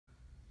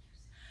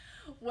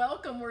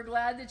Welcome. We're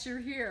glad that you're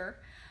here.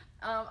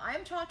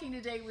 I'm talking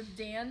today with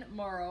Dan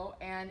Morrow,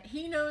 and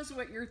he knows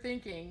what you're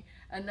thinking.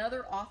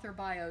 Another author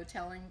bio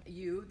telling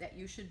you that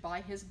you should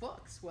buy his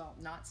books. Well,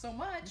 not so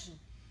much.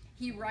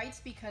 He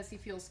writes because he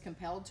feels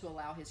compelled to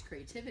allow his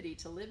creativity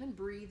to live and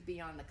breathe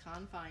beyond the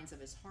confines of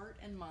his heart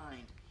and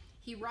mind.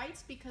 He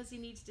writes because he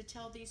needs to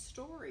tell these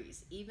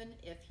stories, even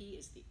if he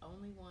is the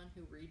only one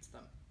who reads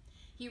them.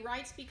 He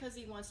writes because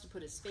he wants to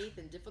put his faith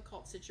in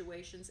difficult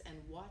situations and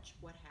watch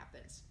what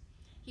happens.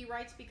 He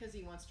writes because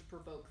he wants to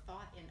provoke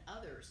thought in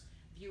others,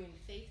 viewing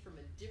faith from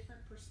a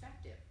different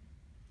perspective.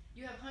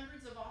 You have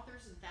hundreds of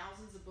authors and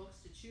thousands of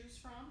books to choose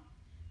from,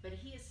 but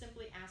he is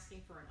simply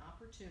asking for an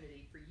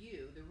opportunity for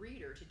you, the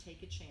reader, to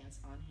take a chance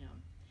on him.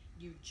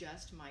 You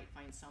just might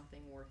find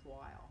something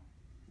worthwhile.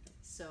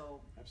 So,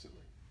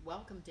 Absolutely.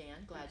 welcome,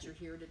 Dan. Glad you're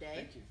here today.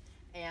 Thank you.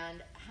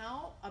 And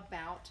how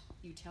about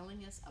you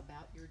telling us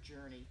about your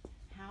journey?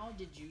 How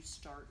did you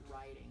start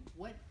writing?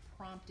 What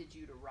prompted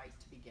you to write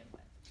to begin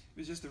with? It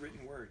was just the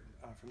written word.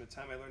 From the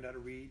time I learned how to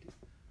read,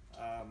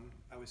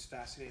 I was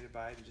fascinated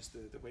by it, and just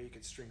the way you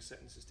could string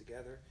sentences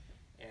together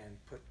and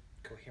put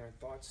coherent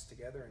thoughts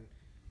together,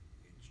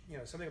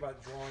 and something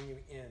about drawing you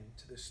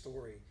into the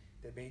story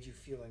that made you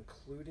feel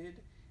included,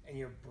 and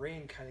your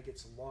brain kind of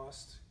gets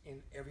lost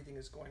in everything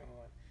that's going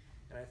on.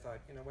 And I thought,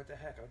 what the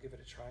heck, I'll give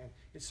it a try. And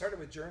it started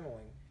with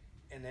journaling,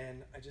 and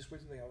then I just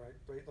would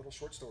write little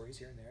short stories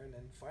here and there, and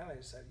then finally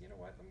I said,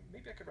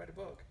 maybe I could write a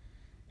book,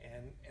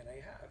 and I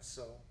have.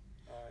 So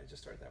it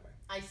just started that way.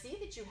 I see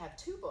that you have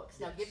two books.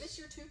 Now, Yes. give us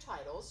your two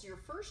titles. Your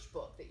first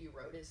book that you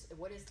wrote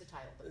what is the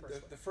title of the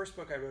first The one? first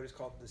book I wrote is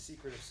called The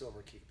Secret of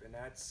Silverkeep, and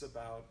that's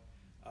about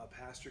a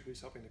pastor who's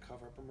helping to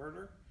cover up a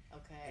murder.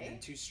 Okay. And then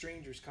two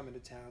strangers come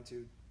into town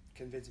to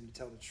convince him to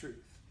tell the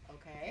truth.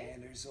 Okay.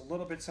 And there's a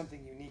little bit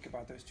something unique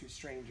about those two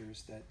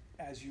strangers that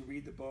as you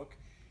read the book,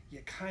 you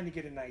kind of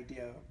get an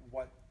idea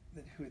of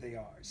who they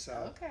are.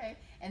 So Okay.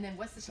 And then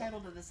what's the title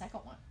to the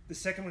second one? the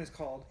second one is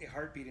called A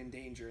Heartbeat in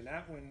Danger, and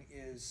that one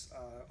is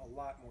a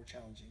lot more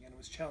challenging, and it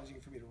was challenging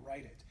for me to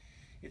write it.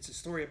 It's a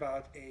story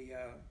about a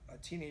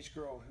teenage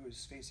girl who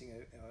is facing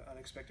an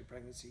unexpected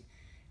pregnancy,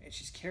 and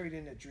she's carried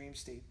in a dream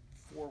state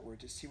forward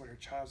to see what her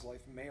child's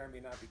life may or may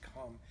not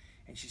become,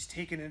 and she's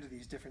taken into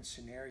these different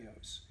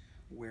scenarios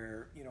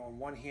where, on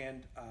one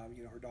hand,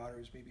 her daughter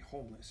is maybe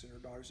homeless, and her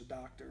daughter's a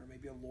doctor, or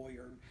maybe a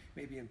lawyer,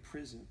 maybe in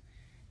prison.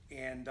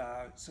 And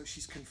so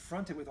she's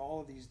confronted with all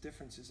of these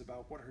differences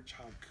about what her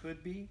child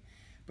could be,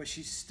 but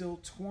she's still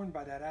torn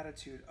by that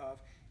attitude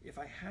of, if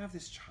I have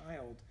this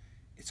child,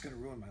 it's going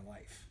to ruin my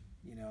life,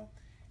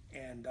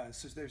 And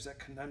so there's that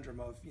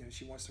conundrum of,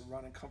 she wants to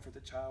run and comfort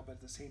the child, but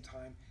at the same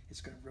time, it's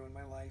going to ruin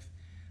my life.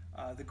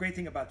 The great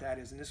thing about that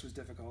is, and this was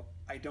difficult,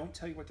 I don't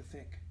tell you what to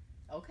think.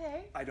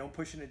 Okay. I don't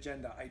push an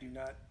agenda. I do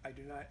not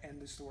end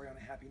the story on a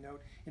happy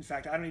note. In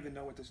fact, I don't even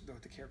know what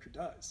the character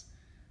does.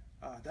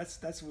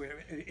 That's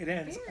where it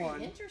ends.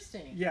 Very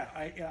interesting. Yeah,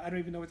 I don't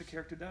even know what the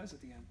character does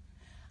at the end.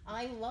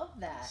 I love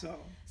that.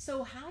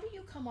 So how do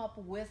you come up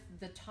with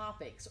the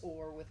topics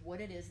or with what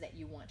it is that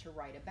you want to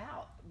write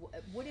about?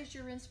 What is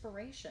your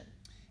inspiration?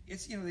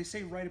 It's, they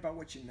say write about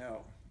what you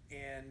know,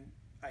 and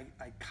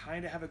I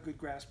kind of have a good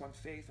grasp on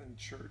faith and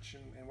church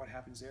and what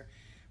happens there.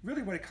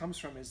 Really what it comes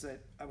from is that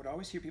I would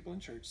always hear people in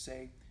church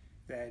say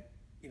that,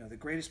 the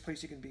greatest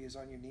place you can be is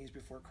on your knees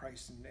before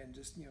Christ and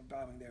just,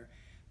 bowing there.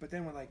 But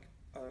then when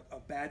a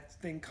bad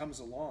thing comes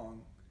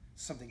along,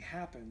 something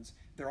happens,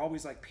 they're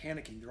always like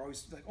panicking. They're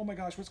always like, oh my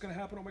gosh, what's going to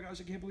happen? Oh my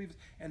gosh, I can't believe it.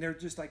 And they're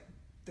just like,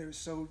 they're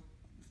so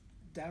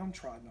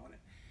downtrodden on it.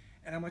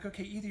 And I'm like,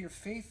 okay, either your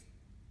faith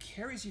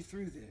carries you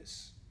through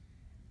this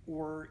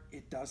or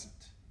it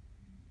doesn't.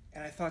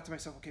 And I thought to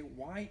myself, okay,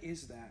 why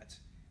is that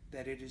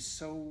it is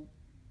so,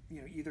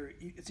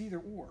 it's either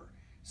or.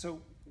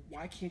 So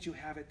why can't you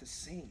have it the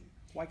same?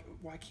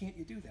 Why can't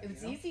you do that?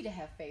 It's easy to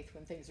have faith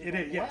when things are It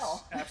going is, yes,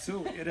 well.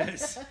 absolutely, it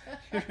is.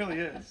 It really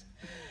is.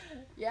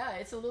 Yeah,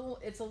 it's a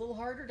little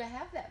harder to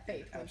have that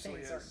faith when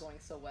Absolutely things is. aren't going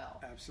so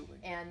well. Absolutely.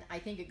 And I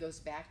think it goes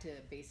back to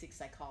basic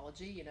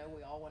psychology.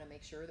 We all want to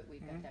make sure that we've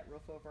got that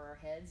roof over our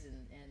heads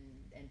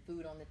and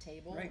food on the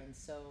table. Right. And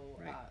so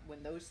Right.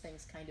 when those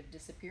things kind of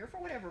disappear for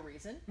whatever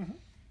reason,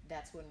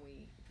 that's when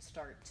we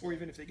start to... Or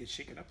even if they get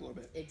shaken up a little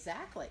bit.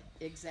 Exactly.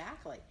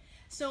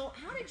 So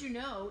how did you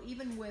know,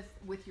 even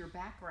with your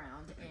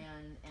background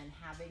and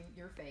having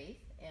your faith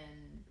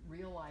and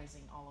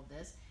realizing all of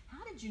this, how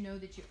did you know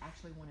that you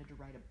actually wanted to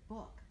write a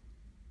book?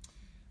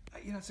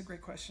 It's a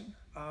great question.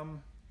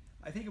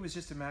 I think it was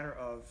just a matter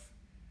of...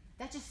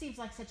 That just seems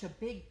like such a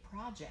big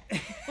project.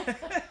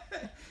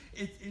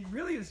 It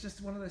really is just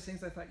one of those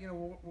things I thought,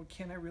 well,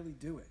 can I really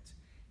do it?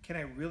 Can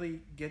I really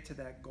get to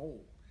that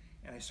goal?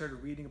 And I started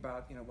reading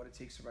about, what it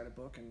takes to write a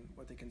book and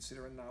what they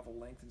consider a novel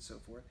length and so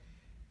forth.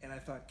 And I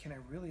thought, can I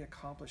really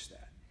accomplish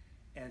that?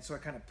 And so I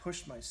kind of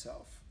pushed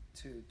myself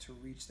to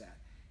reach that.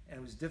 And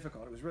it was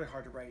difficult. It was really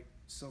hard to write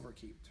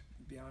Silverkeep,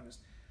 to be honest,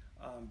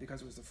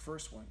 because it was the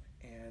first one.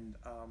 And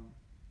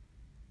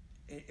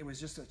it was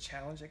just a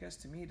challenge, I guess,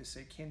 to me to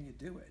say, can you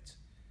do it?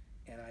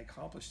 And I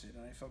accomplished it,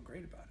 and I felt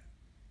great about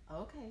it.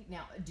 Okay.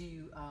 Now, do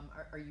you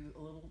are you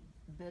a little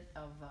bit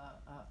of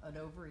an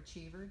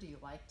overachiever? Do you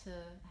like to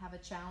have a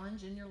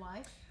challenge in your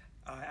life?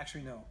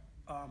 Actually, no.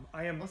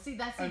 I am. Well, see,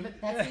 I'm,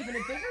 that's even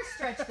a bigger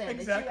stretch then,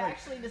 exactly. that you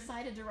actually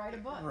decided to write a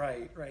book.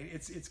 Right, right.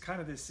 It's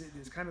kind of this.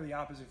 It's kind of the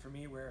opposite for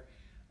me, where,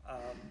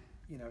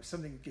 if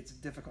something gets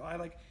difficult, I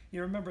like.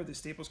 Remember the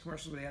Staples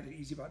commercials where they had the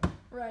easy button?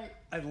 Right.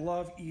 I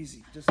love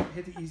easy. Just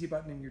hit the easy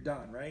button and you're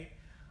done, right?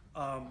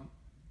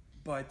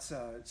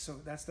 So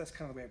that's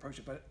kind of the way I approach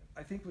it. But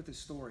I think with the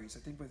stories, I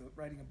think with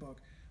writing a book,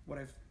 what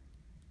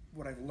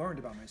I've learned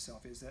about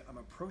myself is that I'm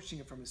approaching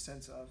it from a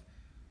sense of,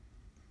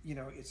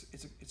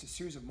 it's a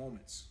series of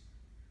moments.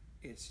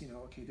 It's,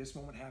 okay, this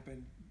moment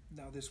happened,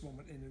 now this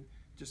moment, and then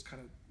just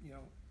kind of,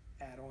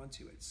 add on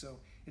to it. So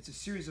it's a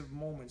series of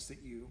moments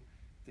that you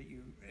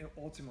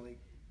ultimately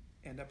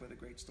end up with a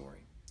great story.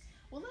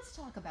 Well, let's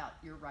talk about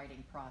your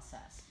writing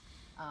process.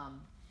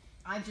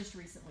 I've just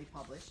recently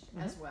published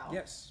as well.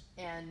 Yes.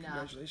 And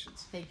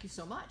congratulations. Thank you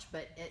so much.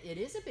 But it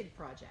is a big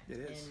project. It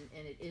is.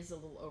 And it is a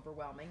little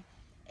overwhelming.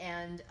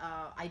 And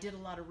I did a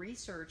lot of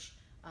research,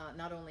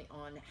 not only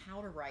on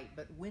how to write,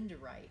 but when to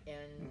write,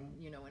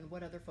 and and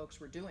what other folks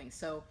were doing.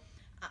 So,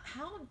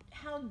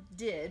 how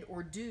did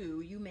or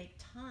do you make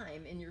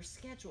time in your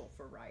schedule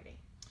for writing?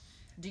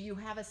 Do you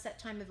have a set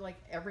time of like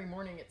every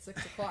morning at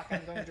 6 o'clock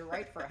I'm going to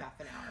write for a half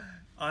an hour?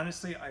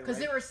 Honestly, because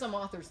there are some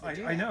authors that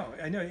do that. I know,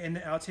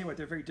 and I'll tell you what,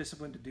 they're very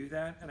disciplined to do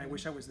that, and I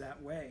wish I was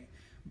that way.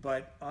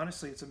 But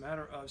honestly, it's a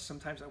matter of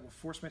sometimes I will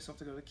force myself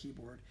to go to the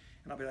keyboard,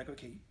 and I'll be like,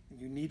 okay,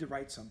 you need to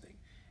write something,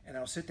 and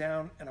I'll sit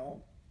down and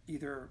I'll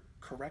either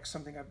correct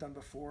something I've done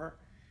before,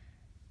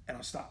 and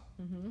I'll stop,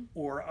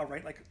 or I'll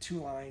write like 2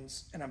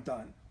 lines and I'm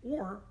done.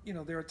 Or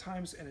there are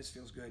times, and this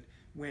feels good,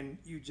 when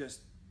you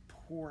just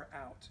pour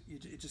out.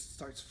 It just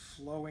starts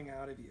flowing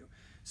out of you.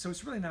 So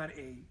it's really not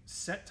a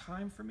set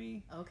time for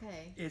me.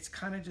 Okay. It's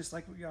kind of just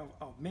like,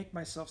 I'll make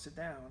myself sit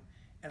down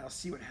and I'll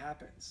see what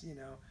happens,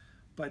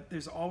 But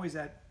there's always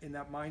that in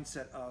that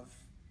mindset of,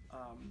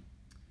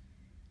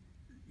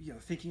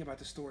 thinking about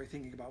the story,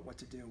 thinking about what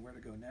to do and where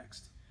to go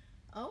next.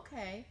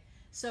 Okay.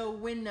 So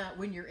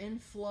when you're in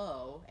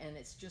flow and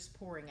it's just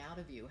pouring out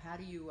of you, how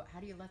do you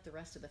let the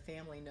rest of the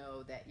family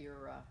know that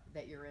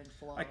you're in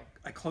flow?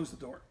 I close the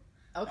door.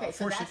 Okay,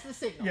 so that's the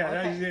signal. Yeah,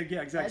 okay.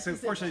 Yeah, exactly. So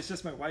fortunately, it's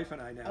just my wife and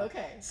I now.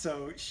 Okay.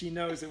 So she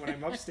knows that when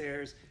I'm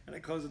upstairs and I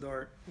close the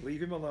door, leave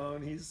him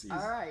alone. He's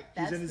all right.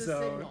 That's he's in his the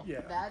zone. signal.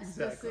 Yeah, that's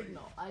exactly. the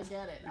signal. I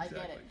get it. Exactly.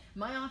 I get it.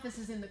 My office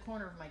is in the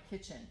corner of my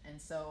kitchen,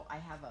 and so I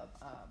have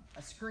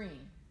a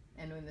screen.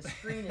 And when the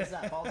screen is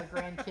up, all the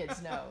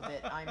grandkids know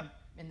that I'm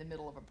in the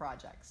middle of a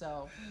project.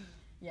 So,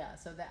 yeah,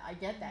 so that I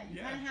get that. You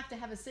kind of have to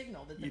have a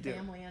signal that the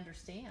family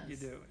understands. You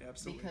do,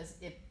 absolutely. Because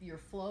if your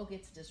flow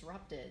gets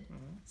disrupted,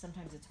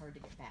 sometimes it's hard to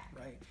get back.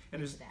 Right.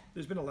 And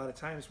there's been a lot of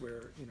times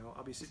where,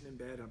 I'll be sitting in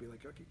bed, I'll be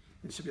like, okay,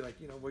 and she'll be like,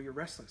 well, you're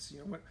restless.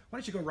 Why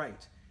don't you go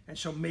write? And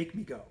she'll make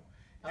me go.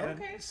 And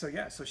okay.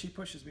 So she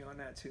pushes me on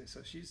that too.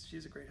 So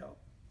she's a great help.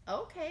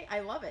 Okay, I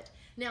love it.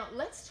 Now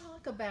let's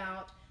talk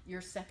about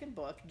your second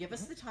book. Give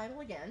us the title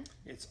again.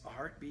 It's A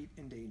Heartbeat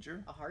in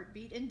Danger. A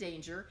Heartbeat in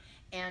Danger.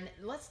 And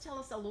let's tell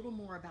us a little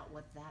more about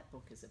what that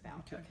book is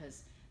about. Okay.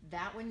 Because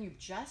that one you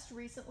just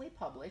recently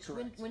published.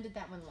 When did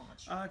that one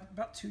launch?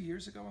 About 2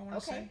 years ago, I want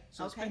to say.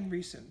 So it's been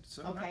recent,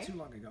 so not too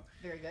long ago.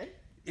 Very good.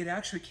 It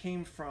actually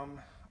came from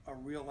a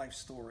real life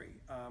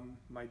story.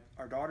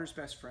 Our daughter's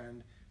best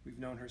friend, we've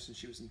known her since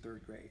she was in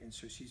 3rd grade, and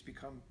so she's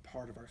become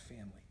part of our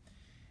family.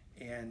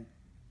 And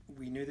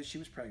we knew that she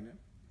was pregnant,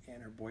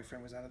 and her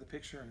boyfriend was out of the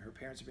picture, and her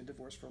parents had been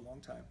divorced for a long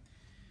time.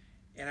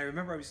 And I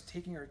remember I was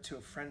taking her to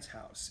a friend's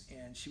house,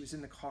 and she was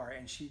in the car,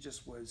 and she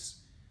just was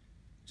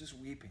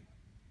weeping.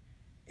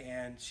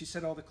 And she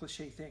said all the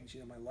cliche things,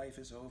 my life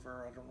is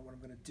over, I don't know what I'm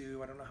going to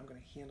do, I don't know how I'm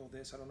going to handle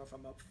this, I don't know if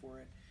I'm up for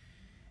it.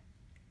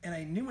 And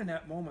I knew in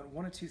that moment,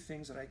 one or two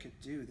things that I could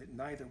do that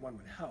neither one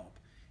would help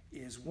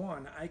is,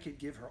 one, I could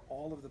give her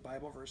all of the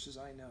Bible verses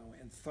I know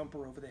and thump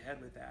her over the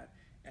head with that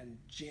and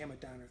jam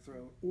it down her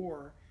throat,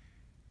 or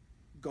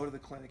go to the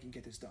clinic and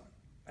get this done.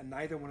 And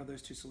neither one of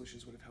those two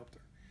solutions would have helped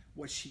her.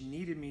 What she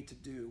needed me to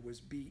do was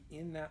be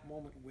in that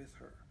moment with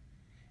her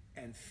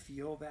and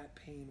feel that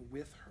pain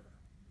with her.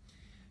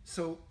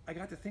 So I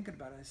got to thinking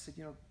about it. I said,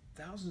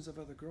 thousands of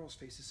other girls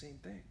face the same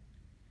thing.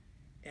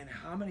 And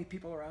how many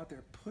people are out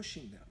there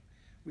pushing them?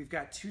 We've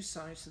got 2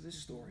 sides to this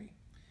story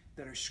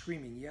that are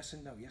screaming yes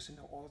and no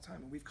all the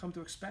time. And we've come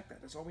to expect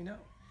that. That's all we know.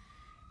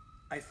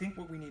 I think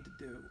what we need to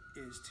do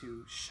is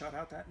to shut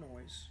out that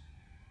noise,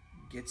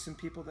 get some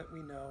people that we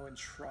know and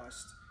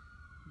trust,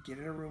 get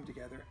in a room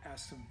together,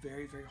 ask some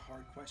very, very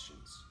hard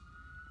questions,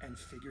 and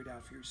figure it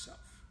out for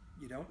yourself.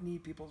 You don't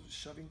need people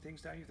shoving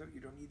things down your throat.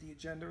 You don't need the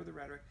agenda or the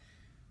rhetoric.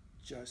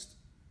 Just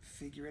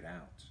figure it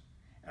out.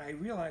 And I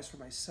realized for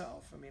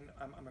myself,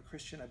 I'm a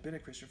Christian. I've been a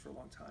Christian for a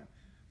long time,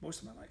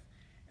 most of my life.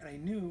 And I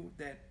knew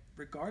that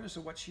regardless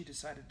of what she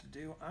decided to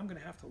do, I'm going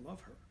to have to love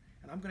her.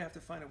 And I'm going to have to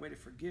find a way to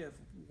forgive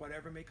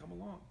whatever may come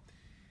along.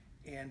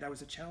 And that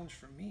was a challenge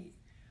for me.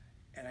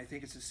 And I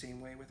think it's the same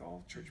way with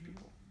all church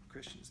people,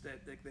 Christians,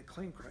 that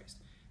claim Christ,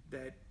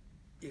 that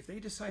if they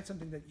decide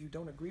something that you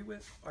don't agree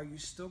with, are you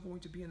still going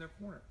to be in their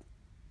corner?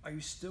 Are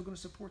you still going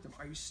to support them?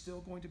 Are you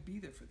still going to be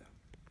there for them?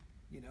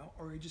 You know,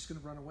 or are you just going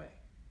to run away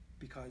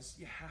because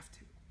you have to?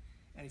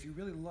 And if you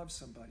really love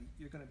somebody,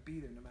 you're going to be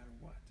there no matter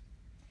what.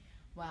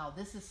 Wow,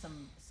 this is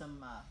some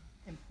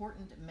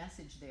important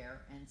message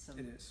there, and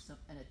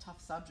and a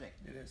tough subject.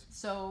 It is.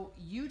 So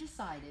you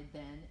decided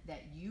then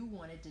that you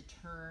wanted to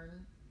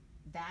turn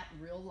that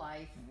real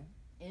life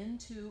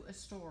into a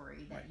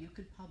story that you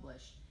could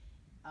publish.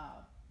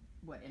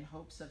 In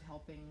hopes of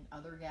helping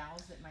other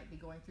gals that might be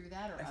going through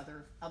that,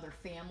 or other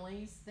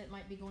families that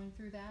might be going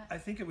through that? I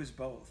think it was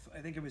both.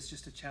 I think it was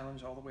just a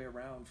challenge all the way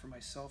around for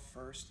myself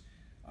first,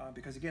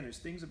 because again, there's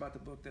things about the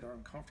book that are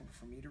uncomfortable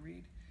for me to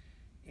read,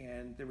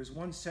 and there was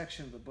one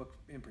section of the book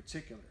in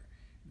particular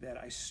that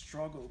I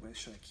struggled with.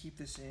 Should I keep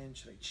this in?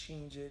 Should I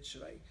change it?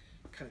 Should I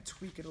kind of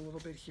tweak it a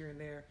little bit here and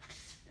there?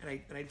 And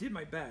I did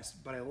my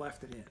best, but I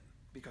left it in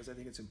because I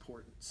think it's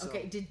important. So,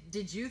 okay.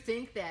 Did you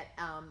think that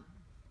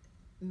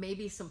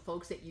maybe some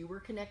folks that you were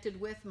connected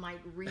with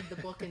might read the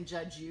book and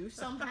judge you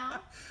somehow?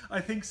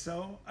 I think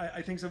so.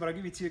 I think so, but I'll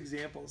give you 2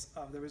 examples.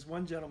 There was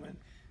one gentleman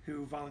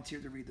who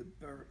volunteered to read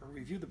or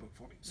review the book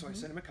for me. So I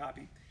sent him a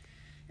copy,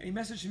 and he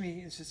messaged me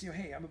and says,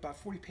 hey, I'm about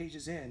 40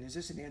 pages in. Is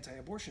this an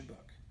anti-abortion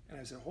book? And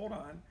I said, hold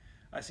on.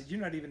 I said,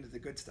 you're not even to the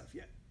good stuff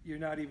yet. You're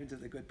not even to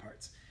the good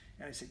parts.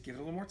 And I said, give it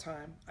a little more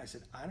time. I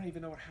said, I don't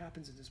even know what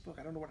happens in this book.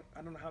 I don't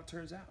know how it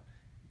turns out.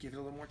 Give it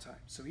a little more time.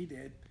 So he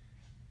did.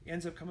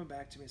 Ends up coming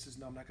back to me and says,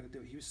 no, I'm not going to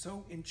do it. He was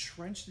so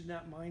entrenched in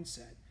that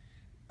mindset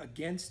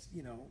against,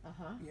 he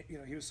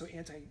was so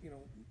anti,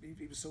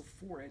 he was so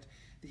for it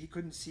that he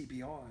couldn't see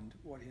beyond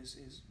what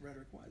his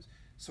rhetoric was.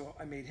 So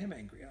I made him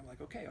angry. I'm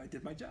like, okay, I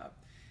did my job.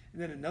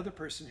 And then another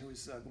person who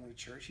was going to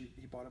church,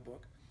 he bought a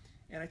book.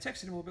 And I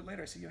texted him a little bit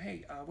later. I said,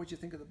 hey, what'd you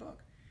think of the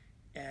book?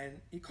 And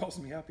he calls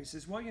me up. He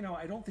says, well,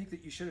 I don't think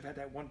that you should have had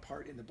that one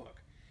part in the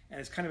book. And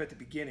it's kind of at the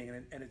beginning,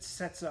 and it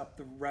sets up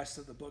the rest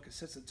of the book. It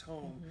sets a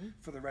tone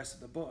for the rest of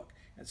the book.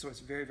 And so it's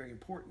very, very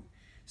important.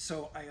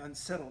 So I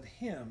unsettled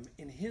him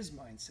in his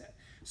mindset.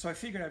 So I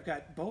figured I've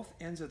got both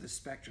ends of the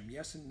spectrum,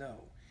 yes and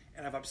no,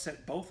 and I've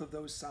upset both of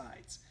those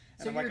sides.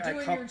 And so I'm you're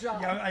like, doing your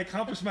job. Yeah, I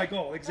accomplished my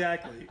goal.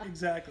 Exactly,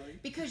 exactly.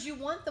 Because you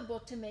want the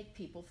book to make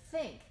people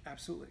think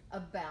Absolutely.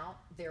 About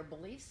their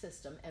belief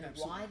system and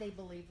Absolutely. why they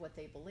believe what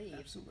they believe.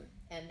 Absolutely.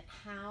 And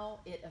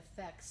how it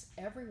affects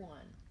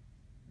everyone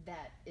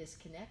that is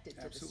connected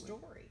to Absolutely. the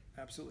story.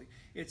 Absolutely.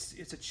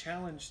 It's a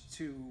challenge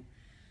to,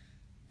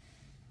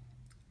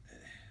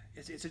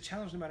 it's a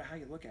challenge no matter how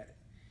you look at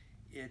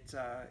it.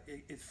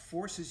 It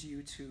forces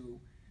you to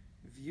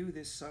view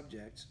this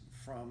subject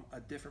from a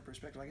different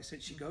perspective. Like I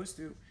said, she's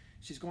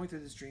going through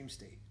this dream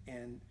state,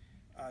 and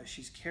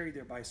she's carried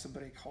there by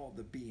somebody called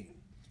the being.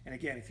 And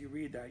again, if you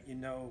read that, you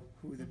know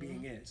who the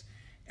being is.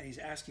 And he's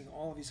asking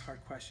all of these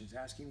hard questions,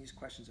 asking these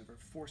questions of her,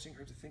 forcing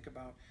her to think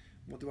about,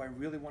 well, do I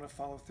really want to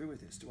follow through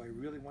with this? Do I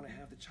really want to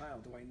have the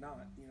child? Do I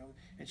not?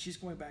 And she's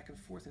going back and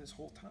forth in this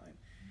whole time.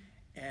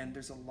 And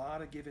there's a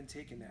lot of give and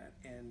take in that.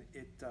 And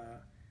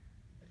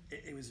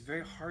it was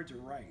very hard to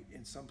write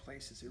in some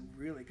places. It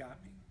really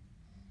got me.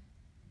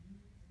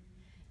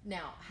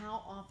 Now,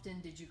 how often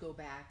did you go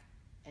back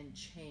and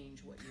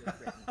change what you had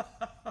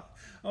written?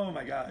 Oh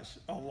my gosh,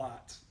 a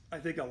lot. I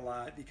think a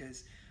lot,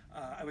 because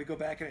I would go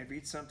back and I'd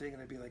read something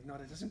and I'd be like, no,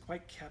 that doesn't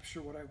quite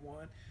capture what I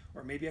want,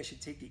 or maybe I should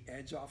take the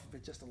edge off of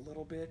it just a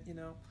little bit,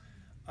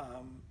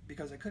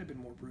 because I could have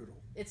been more brutal.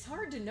 It's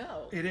hard to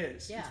know. It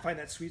is. Yeah. To find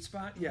that sweet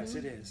spot, yes,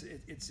 it is.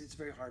 It's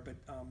very hard, but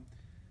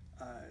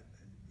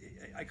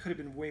I could have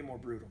been way more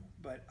brutal.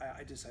 But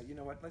I decided, you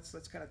know what? Let's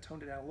kind of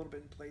tone it down a little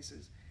bit in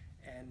places,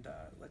 and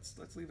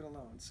let's leave it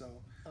alone. So.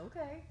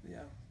 Okay.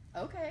 Yeah.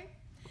 Okay.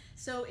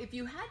 So if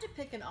you had to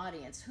pick an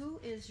audience,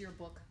 who is your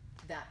book?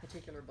 That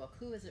particular book,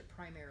 who is it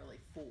primarily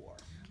for?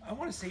 I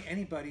want to say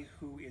anybody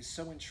who is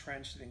so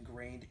entrenched and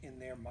ingrained in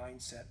their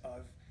mindset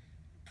of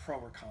pro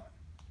or con.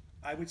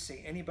 I would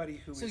say anybody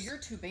who So your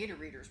 2 beta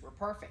readers were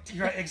perfect.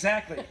 Right,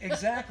 exactly.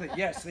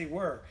 Yes, they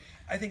were.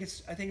 I think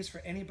it's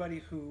for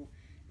anybody who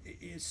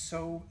is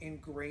so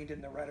ingrained in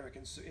the rhetoric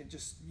and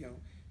just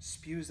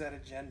spews that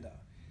agenda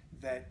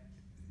that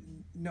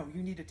no,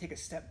 you need to take a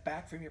step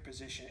back from your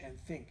position and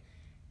think,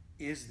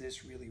 is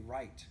this really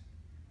right?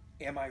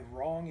 Am I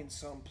wrong in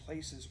some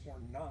places or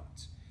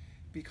not?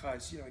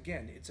 Because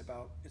again, it's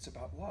about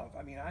love.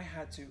 I mean, I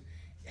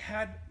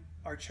had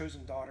our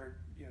chosen daughter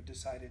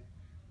decided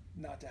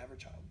not to have her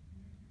child,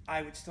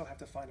 I would still have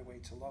to find a way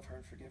to love her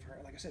and forgive her,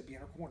 and like I said, be in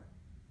her corner.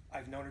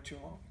 I've known her too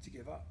long to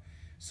give up,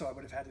 so I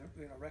would have had to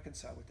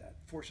reconcile with that.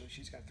 Fortunately,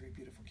 she's got 3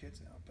 beautiful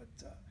kids now,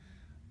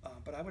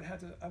 but I would have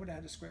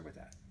to square with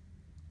that.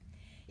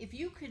 If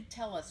you could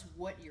tell us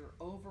what your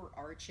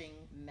overarching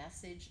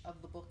message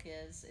of the book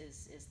is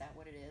that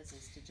what it is?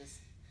 Is to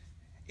just...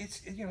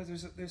 It's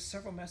there's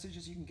several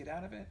messages you can get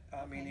out of it.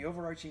 I mean, the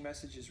overarching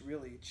message is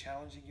really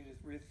challenging you to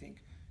really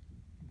think,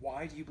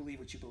 why do you believe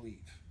what you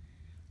believe?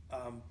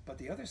 But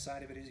the other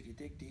side of it is, if you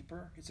dig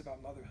deeper, it's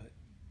about motherhood.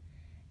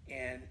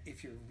 And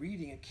if you're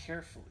reading it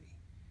carefully,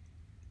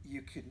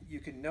 you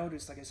can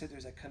notice, like I said,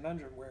 there's a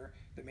conundrum where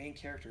the main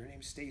character, her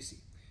name's Stacy.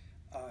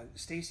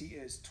 Stacy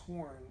is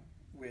torn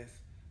with,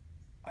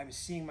 I'm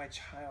seeing my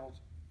child,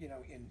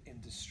 in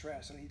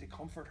distress, and I need to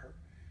comfort her,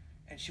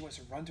 and she wants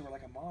to run to her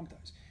like a mom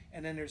does.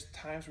 And then there's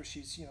times where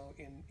she's,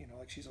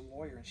 like she's a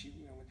lawyer, and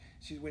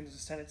she wins a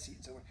Senate seat,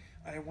 and so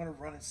I want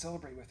to run and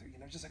celebrate with her,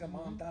 just like a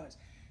mom does.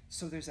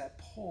 So there's that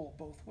pull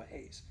both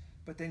ways.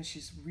 But then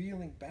she's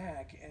reeling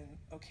back, and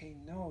okay,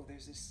 no,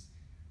 there's this.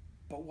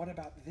 But what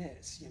about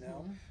this?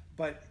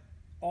 But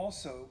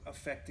also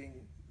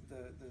affecting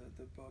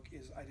the book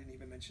is, I didn't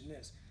even mention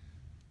this.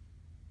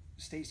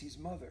 Stacy's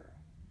mother,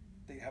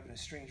 they have an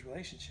estranged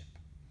relationship,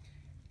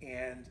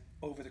 and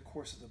over the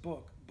course of the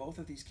book, both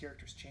of these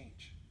characters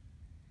change.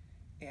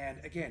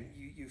 And again,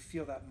 you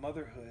feel that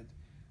motherhood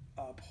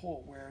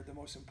pull, where the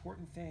most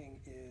important thing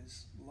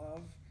is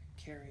love,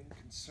 caring,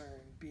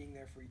 concern, being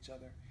there for each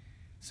other.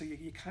 So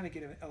you kind of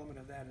get an element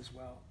of that as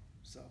well.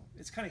 So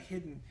it's kind of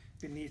hidden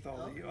beneath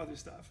all the other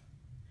stuff.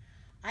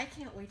 I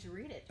can't wait to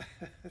read it.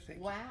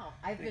 Wow.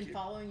 I've been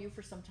following you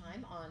for some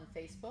time on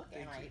Facebook,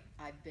 and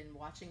I've been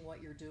watching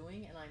what you're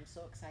doing, and I'm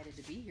so excited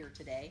to be here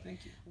today.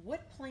 Thank you.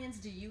 What plans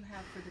do you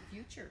have for the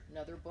future?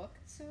 Another book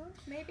soon,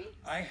 maybe?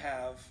 I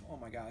have, oh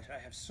my gosh, I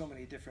have so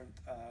many different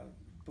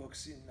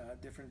books in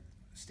different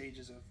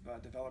stages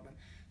of development.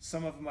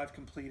 Some of them I've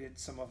completed,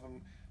 some of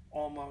them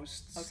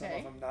almost, some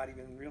of them not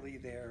even really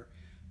there.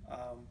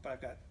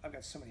 But I've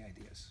got so many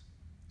ideas.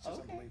 So it's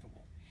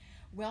unbelievable.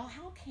 Well,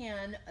 how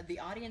can the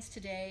audience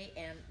today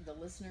and the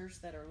listeners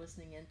that are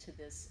listening into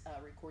this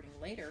recording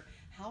later,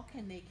 how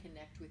can they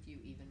connect with you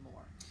even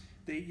more?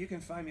 You can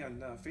find me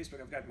on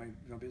Facebook. I've got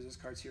my business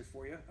cards here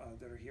for you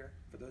that are here,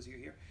 for those of you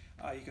here.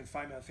 You can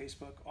find me on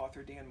Facebook,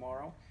 author Dan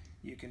Morrow.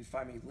 You can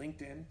find me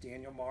LinkedIn,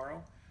 Daniel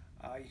Morrow.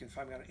 You can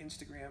find me on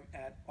Instagram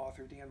at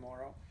author Dan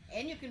Morrow.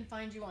 And you can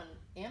find you on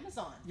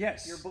Amazon.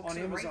 Yes, your books on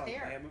are Amazon. Right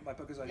there. My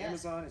book is on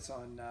Amazon. It's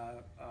on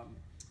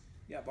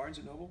Barnes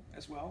 & Noble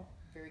as well.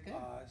 Very good.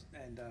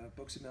 And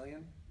Books A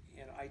Million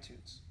and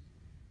iTunes.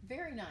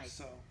 Very nice.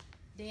 So,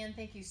 Dan,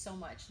 thank you so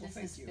much. Well, this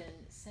has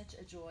been such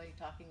a joy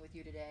talking with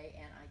you today,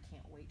 and I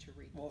can't wait to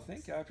read the books.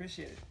 Thank you. I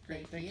appreciate it.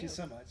 Great. Thank you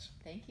so much.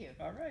 Thank you.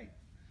 All right.